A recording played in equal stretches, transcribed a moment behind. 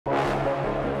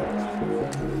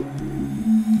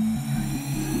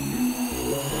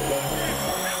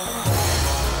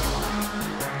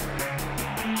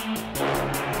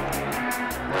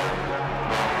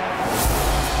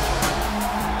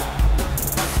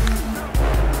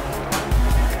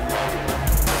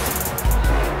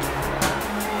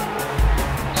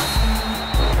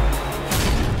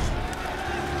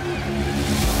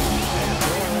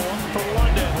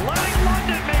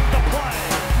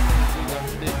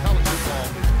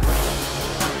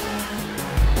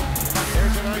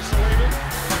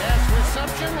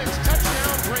It's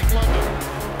touchdown, Drake London.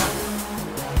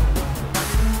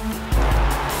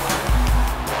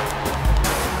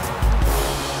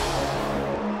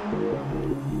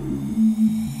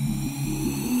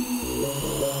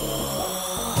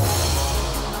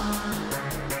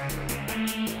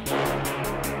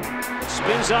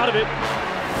 Spins out of it.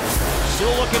 Still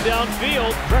looking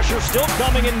downfield. Pressure still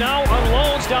coming, and now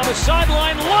unloads down the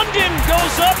sideline. London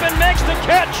goes up and makes the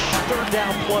catch. Third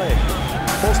down play.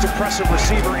 Most impressive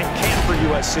receiver in camp for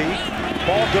USC.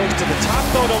 Ball goes to the top,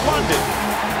 though, to London.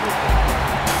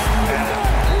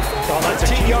 Oh, that's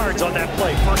 10 yards on that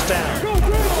play, first down.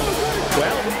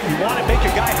 Well, you want to make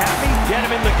a guy happy, get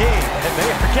him in the game. And they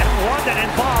are getting London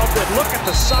involved, and look at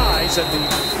the size and the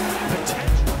potential.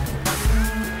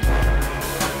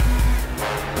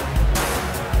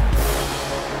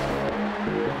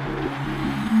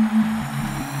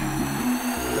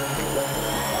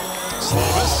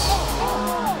 Slovis.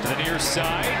 To the near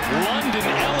side, London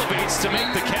elevates to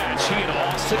make the catch. He and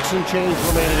Austin. 6 and change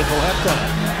remaining until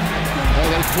halftime. And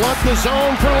they flood the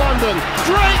zone for London.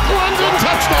 Drake London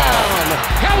touchdown!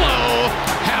 Hello!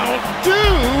 How do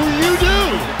you do?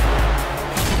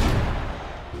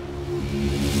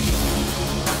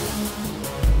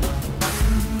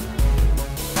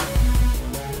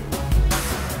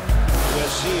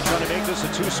 USC trying to make this a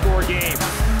two-score game.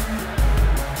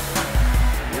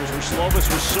 Slovis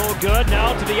was so good.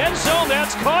 Now to the end zone.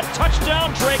 That's caught.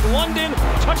 Touchdown, Drake London.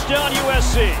 Touchdown,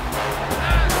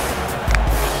 USC.